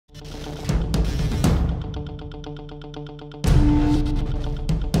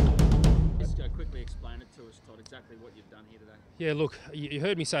exactly what you've done here today? Yeah, look, you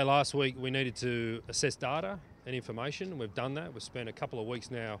heard me say last week we needed to assess data and information. We've done that. We've spent a couple of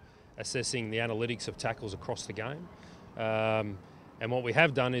weeks now assessing the analytics of tackles across the game. And what we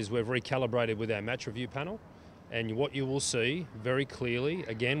have done is we've recalibrated with our match review panel. And what you will see very clearly,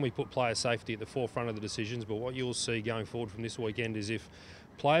 again, we put player safety at the forefront of the decisions, but what you will see going forward from this weekend is if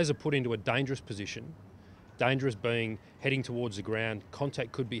players are put into a dangerous position, dangerous being heading towards the ground,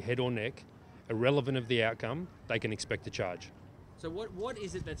 contact could be head or neck, irrelevant of the outcome, they can expect a charge. So what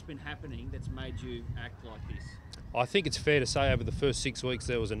is it that's been happening that's made you act like this? I think it's fair to say over the first 6 weeks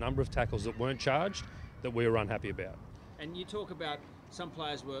there was a number of tackles that weren't charged that we were unhappy about. And you talk about some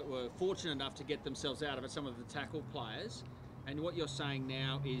players were fortunate enough to get themselves out of it, some of the tackle players, and what you're saying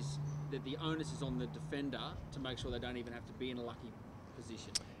now is that the onus is on the defender to make sure they don't even have to be in a lucky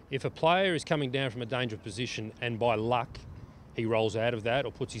position. If a player is coming down from a dangerous position and by luck he rolls out of that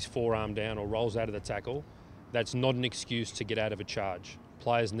or puts his forearm down or rolls out of the tackle, that's not an excuse to get out of a charge.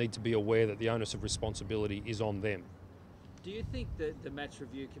 Players need to be aware that the onus of responsibility is on them. Do you think that the match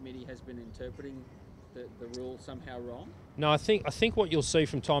review committee has been interpreting the rule somehow wrong? No, I think what you'll see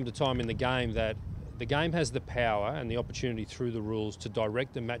from time to time in the game that the game has the power and the opportunity through the rules to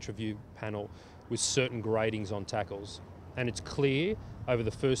direct the match review panel with certain gradings on tackles. And it's clear over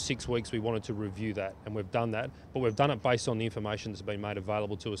the first 6 weeks we wanted to review that, and we've done that, but we've done it based on the information that's been made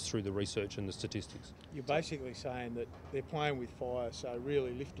available to us through the research and the statistics. You're basically saying that they're playing with fire, so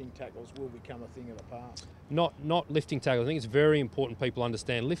really lifting tackles will become a thing of the past. Not lifting tackles. I think it's very important people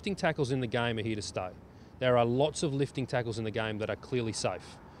understand lifting tackles in the game are here to stay. There are lots of lifting tackles in the game that are clearly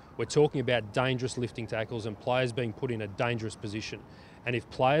safe. We're talking about dangerous lifting tackles and players being put in a dangerous position. And if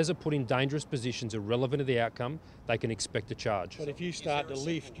players are put in dangerous positions irrelevant to the outcome, they can expect a charge. But if you start to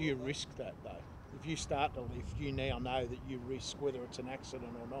lift, you risk that though. If you start to lift, you now know that you risk whether it's an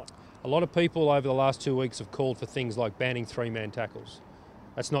accident or not. A lot of people over the last 2 weeks have called for things like banning three-man tackles.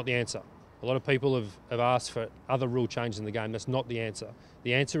 That's not the answer. A lot of people have asked for other rule changes in the game. That's not the answer.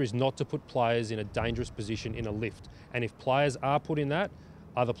 The answer is not to put players in a dangerous position in a lift. And if players are put in that,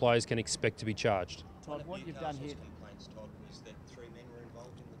 other players can expect to be charged. Todd, what you've done here... complaints, Todd, was that 3 men were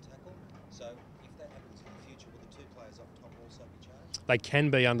involved in the tackle. So if that happens in the future, will the 2 players up top also be charged? They can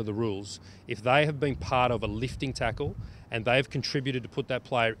be under the rules. If they have been part of a lifting tackle and they've contributed to put that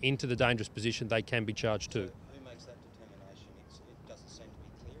player into the dangerous position, they can be charged too. So who makes that determination? It doesn't seem to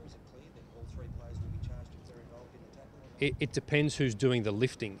be clear. Is it clear that all 3 players will be charged if they're involved in the tackle? It depends who's doing the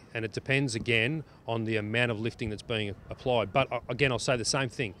lifting, and it depends again on the amount of lifting that's being applied. But again, I'll say the same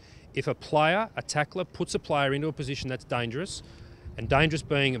thing. If a player, a tackler, puts a player into a position that's dangerous, and dangerous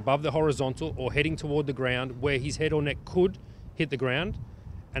being above the horizontal or heading toward the ground where his head or neck could hit the ground,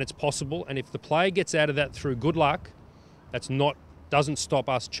 and it's possible, and if the player gets out of that through good luck, doesn't stop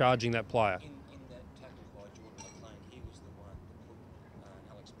us charging that player. In that tackle by Jordan McLean, he was the one that put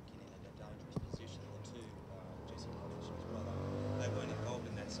Alex McKinnon in a dangerous position. The 2, Jesse Collins and his brother, they weren't involved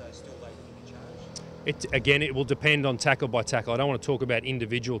in that, so still they can be charged? Again, it will depend on tackle by tackle. I don't want to talk about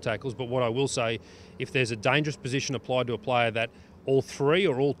individual tackles, but what I will say, if there's a dangerous position applied to a player that all 3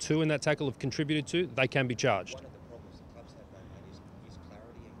 or all 2 in that tackle have contributed to, they can be charged. One of the problems the clubs have, though, mate, is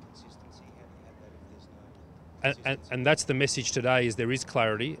clarity and consistency. How do you have that if there's no consistency? And that's the message today, is there is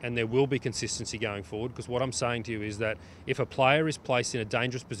clarity and there will be consistency going forward, because what I'm saying to you is that if a player is placed in a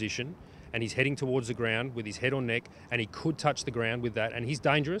dangerous position and he's heading towards the ground with his head or neck and he could touch the ground with that and he's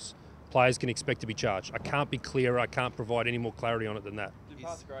dangerous, players can expect to be charged. I can't be clearer, I can't provide any more clarity on it than that. Do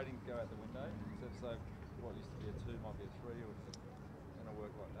pass grading go out the window? So what used to be a 2 might be a 3, or is it going to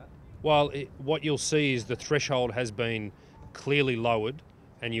work like that? Well, what you'll see is the threshold has been clearly lowered,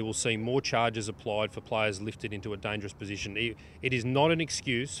 and you will see more charges applied for players lifted into a dangerous position. It is not an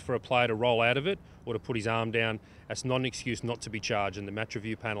excuse for a player to roll out of it or to put his arm down. That's not an excuse not to be charged, and the match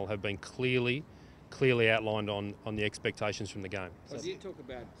review panel have been clearly outlined on the expectations from the game. So you talk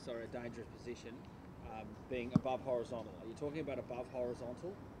about, a dangerous position being above horizontal. Are you talking about above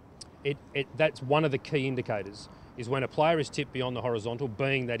horizontal? That's one of the key indicators, is when a player is tipped beyond the horizontal,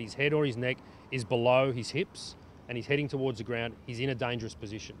 being that his head or his neck is below his hips and he's heading towards the ground, he's in a dangerous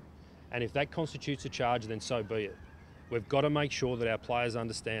position. And if that constitutes a charge, then so be it. We've got to make sure that our players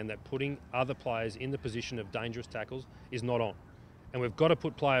understand that putting other players in the position of dangerous tackles is not on. And we've got to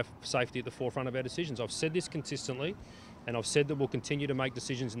put player safety at the forefront of our decisions. I've said this consistently, and I've said that we'll continue to make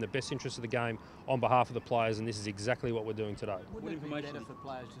decisions in the best interest of the game on behalf of the players, and this is exactly what we're doing today. Wouldn't it be better for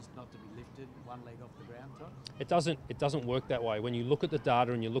players just not to be lifted, one leg off the ground, Todd? It doesn't work that way. When you look at the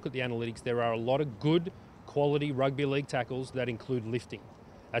data and you look at the analytics, there are a lot of good quality rugby league tackles that include lifting.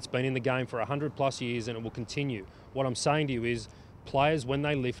 That's been in the game for 100 plus years, and it will continue. What I'm saying to you is players, when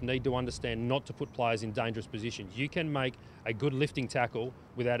they lift, need to understand not to put players in dangerous positions. You can make a good lifting tackle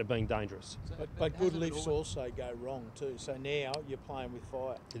without it being dangerous. But good lifts also go wrong too. So now you're playing with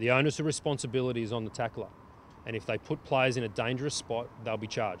fire. The onus of responsibility is on the tackler. And if they put players in a dangerous spot, they'll be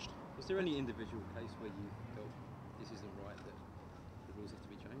charged. Was there any individual case where you felt this isn't right, that the rules have to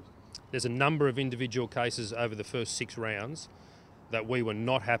be changed? There's a number of individual cases over the first 6 rounds that we were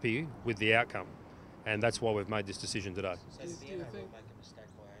not happy with the outcome. And that's why we've made this decision today. So did the NRL make a mistake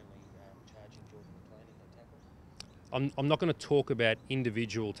by only charging Jordan McLean in that tackle? I'm not going to talk about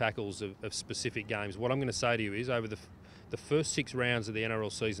individual tackles of specific games. What I'm going to say to you is over the first 6 rounds of the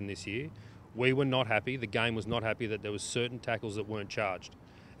NRL season this year, we were not happy, the game was not happy that there was certain tackles that weren't charged.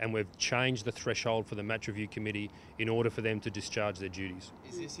 And we've changed the threshold for the match review committee in order for them to discharge their duties.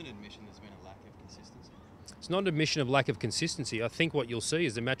 Is this an admission there's been a lack of consistency? It's not an admission of lack of consistency. I think what you'll see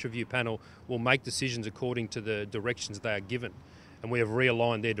is the match review panel will make decisions according to the directions they are given. And we have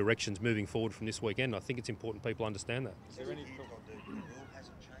realigned their directions moving forward from this weekend. I think it's important people understand that. Is there any problem? The rule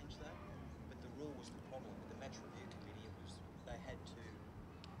hasn't changed that, but the rule was the problem with the match review committee. It was they had to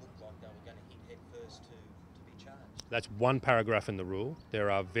look like they were going to hit head first to be charged. That's one paragraph in the rule. There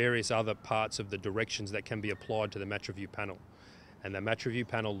are various other parts of the directions that can be applied to the match review panel. And the match review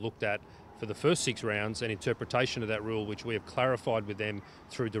panel looked at, for the first 6 rounds, an interpretation of that rule which we have clarified with them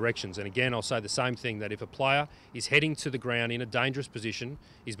through directions. And again, I'll say the same thing, that if a player is heading to the ground in a dangerous position,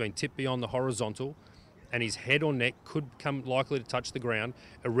 he's been tipped beyond the horizontal, and his head or neck could come likely to touch the ground,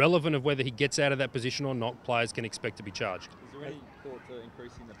 irrelevant of whether he gets out of that position or not, players can expect to be charged. Is there any thought to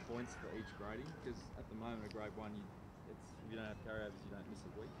increasing the points for each grading? Because at the moment, a grade 1, if you don't have carryovers, you don't miss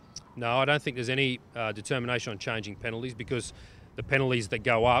a week. No, I don't think there's any determination on changing penalties, because the penalties that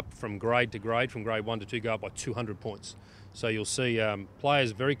go up from grade to grade, from grade 1 to 2, go up by 200 points. So you'll see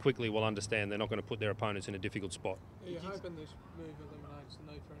players very quickly will understand they're not going to put their opponents in a difficult spot. Are you hoping this move eliminates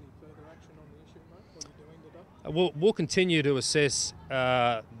the need for any further action on the issue, mate? What are you doing today? We'll continue to assess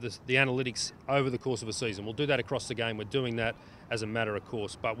the analytics over the course of a season. We'll do that across the game. We're doing that as a matter of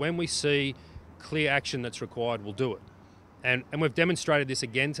course. But when we see clear action that's required, we'll do it. And we've demonstrated this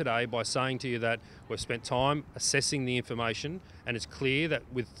again today by saying to you that we've spent time assessing the information, and it's clear that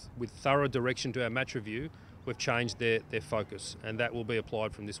with thorough direction to our match review, we've changed their focus, and that will be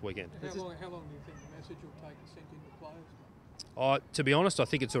applied from this weekend. How long do you think the message will take to sink into players? To be honest, I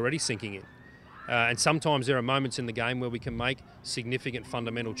think it's already sinking in. And sometimes there are moments in the game where we can make significant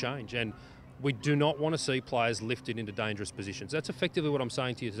fundamental change. And we do not want to see players lifted into dangerous positions. That's effectively what I'm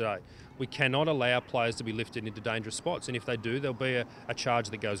saying to you today. We cannot allow players to be lifted into dangerous spots, and if they do, there'll be a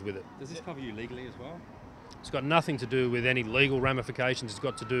charge that goes with it. Does this cover you legally as well? It's got nothing to do with any legal ramifications. It's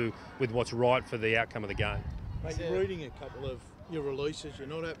got to do with what's right for the outcome of the game. Mate, you're reading a couple of your releases. You're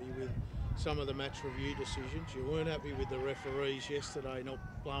not happy with some of the match review decisions. You weren't happy with the referees yesterday not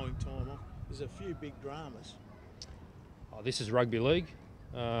blowing time off. There's a few big dramas. This is rugby league.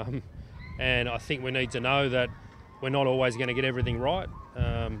 And I think we need to know that we're not always going to get everything right.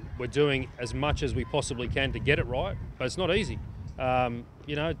 We're doing as much as we possibly can to get it right, but it's not easy.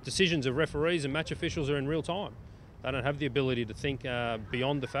 Decisions of referees and match officials are in real time. They don't have the ability to think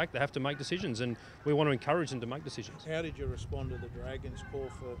beyond the fact. They have to make decisions, and we want to encourage them to make decisions. How did you respond to the Dragons' call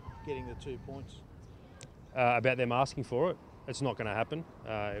for getting the 2 points? About them asking for it, it's not going to happen.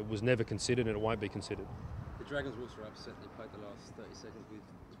 It was never considered, and it won't be considered. The Dragons were also upset they played the last 30 seconds with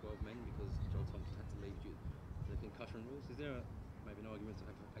 12 men because Joel Thompson had to leave due to the concussion rules. Is there maybe an argument to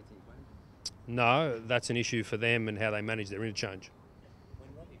have 18 players? No, that's an issue for them and how they manage their interchange. When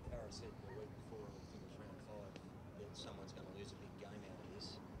Robbie Farah said the week before, I think it was round 5, that someone's going to lose a big game out of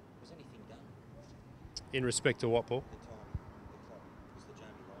this, was anything done? In respect to what, Paul? The time, the clock, was the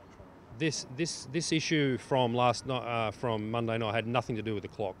Jamie Lyon trial. This issue from last night, from Monday night, had nothing to do with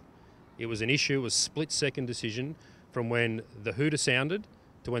the clock. It was an issue, it was a split-second decision from when the hooter sounded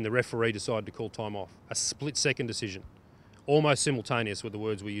to when the referee decided to call time off. A split-second decision, almost simultaneous with the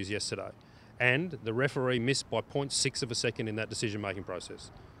words we used yesterday. And the referee missed by 0.6 of a second in that decision-making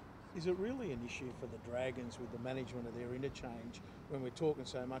process. Is it really an issue for the Dragons with the management of their interchange when we're talking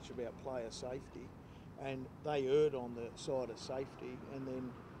so much about player safety, and they erred on the side of safety and then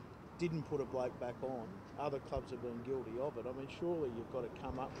didn't put a bloke back on? Other clubs have been guilty of it. I mean, surely you've got to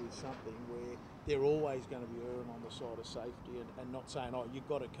come up with something where they're always going to be erring on the side of safety and not saying, oh, you've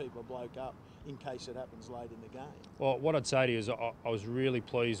got to keep a bloke up in case it happens late in the game. Well, what I'd say to you is I was really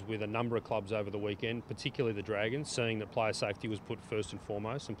pleased with a number of clubs over the weekend, particularly the Dragons, seeing that player safety was put first and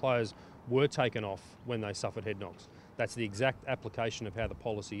foremost, and players were taken off when they suffered head knocks. That's the exact application of how the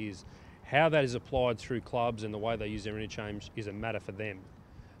policy is. How that is applied through clubs and the way they use their interchange is a matter for them.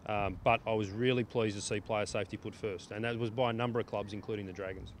 But I was really pleased to see player safety put first, and that was by a number of clubs, including the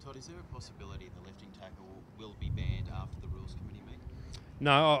Dragons. Todd, is there a possibility the lifting tackle will be banned after the rules committee meet?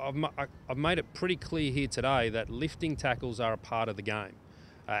 No, I've made it pretty clear here today that lifting tackles are a part of the game.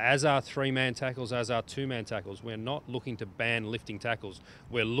 As are three-man tackles, as are two-man tackles. We're not looking to ban lifting tackles.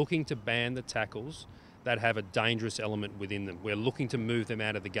 We're looking to ban the tackles that have a dangerous element within them. We're looking to move them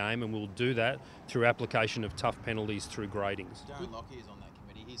out of the game, and we'll do that through application of tough penalties through gradings. Darren Lockyer is on that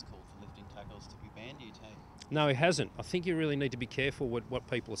committee. He's called for lifting tackles to be banned. Do you take? No, he hasn't. I think you really need to be careful with what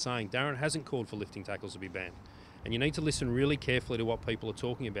people are saying. Darren hasn't called for lifting tackles to be banned. And you need to listen really carefully to what people are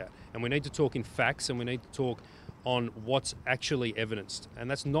talking about. And we need to talk in facts, and we need to talk on what's actually evidenced. And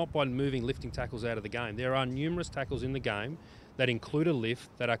that's not by moving lifting tackles out of the game. There are numerous tackles in the game that include a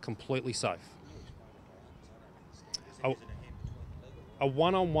lift that are completely safe. A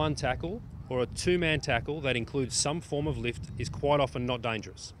one-on-one tackle or a two-man tackle that includes some form of lift is quite often not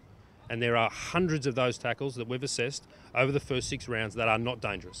dangerous. And there are hundreds of those tackles that we've assessed over the first 6 rounds that are not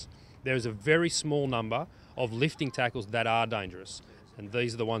dangerous. There is a very small number of lifting tackles that are dangerous, and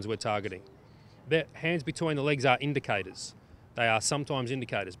these are the ones we're targeting. Their hands between the legs are indicators. They are sometimes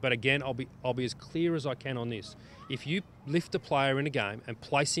indicators. But again, I'll be as clear as I can on this. If you lift a player in a game and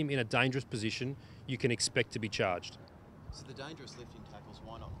place him in a dangerous position, you can expect to be charged. So the dangerous lifting tackles,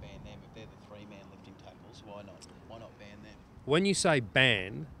 why not ban them? If they're the three-man lifting tackles, why not? Why not ban them? When you say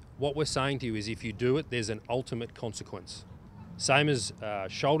ban, what we're saying to you is if you do it, there's an ultimate consequence. Same as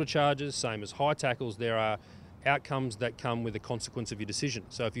shoulder charges, same as high tackles, there are outcomes that come with the consequence of your decision.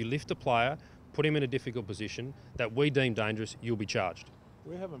 So if you lift a player, put him in a difficult position that we deem dangerous, you'll be charged.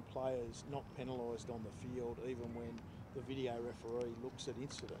 We're having players not penalised on the field even when the video referee looks at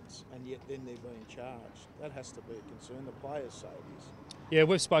incidents, and yet then they're being charged. That has to be a concern. The players say it is. Yeah,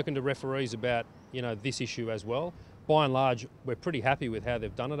 we've spoken to referees about this issue as well. By and large, we're pretty happy with how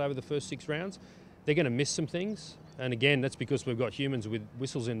they've done it over the first 6 rounds. They're going to miss some things, and again, that's because we've got humans with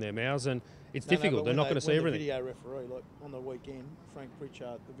whistles in their mouths, and it's difficult. They're not going to see everything. The video referee, like on the weekend, Frank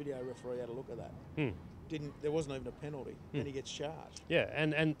Pritchard, the video referee had a look at that. There wasn't even a penalty, and he gets charged. Yeah,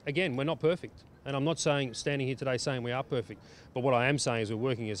 and again, we're not perfect. And I'm not standing here today saying we are perfect, but what I am saying is we're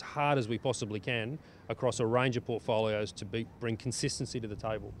working as hard as we possibly can across a range of portfolios to bring consistency to the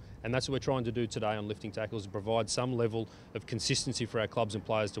table. And that's what we're trying to do today on lifting tackles, to provide some level of consistency for our clubs and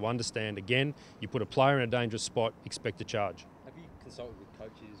players to understand, again, you put a player in a dangerous spot, expect a charge. Have you consulted with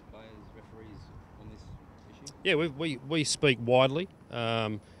coaches, players, referees on this issue? Yeah, we speak widely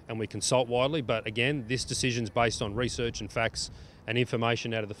and we consult widely, but again, this decision's based on research and facts and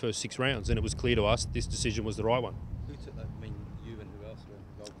information out of the first 6 rounds, and it was clear to us this decision was the right one. Who took that? I mean, you and who else were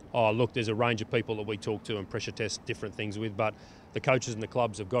involved? Oh, look, there's a range of people that we talk to and pressure test different things with, but the coaches and the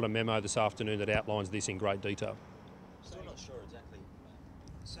clubs have got a memo this afternoon that outlines this in great detail. Still not sure exactly.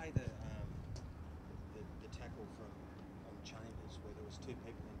 Say the tackle from Chambers where there was 2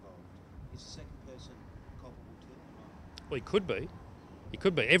 people involved. Is the second person culpable too? Well, he could be. He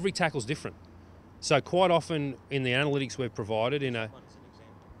could be. Every tackle's different. So quite often in the analytics we've provided,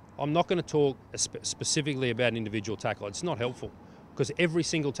 I'm not going to talk specifically about an individual tackle. It's not helpful because every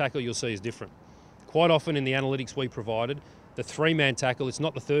single tackle you'll see is different. Quite often in the analytics we provided, the 3-man tackle, it's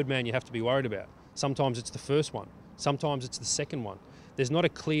not the 3rd man you have to be worried about. Sometimes it's the first one. Sometimes it's the second one. There's not a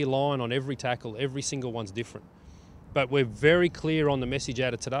clear line on every tackle. Every single one's different. But we're very clear on the message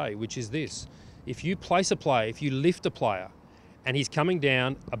out of today, which is this. If you place a player, if you lift a player, and he's coming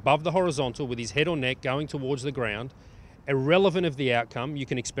down above the horizontal with his head or neck going towards the ground, irrelevant of the outcome, you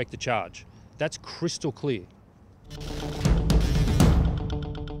can expect a charge. That's crystal clear.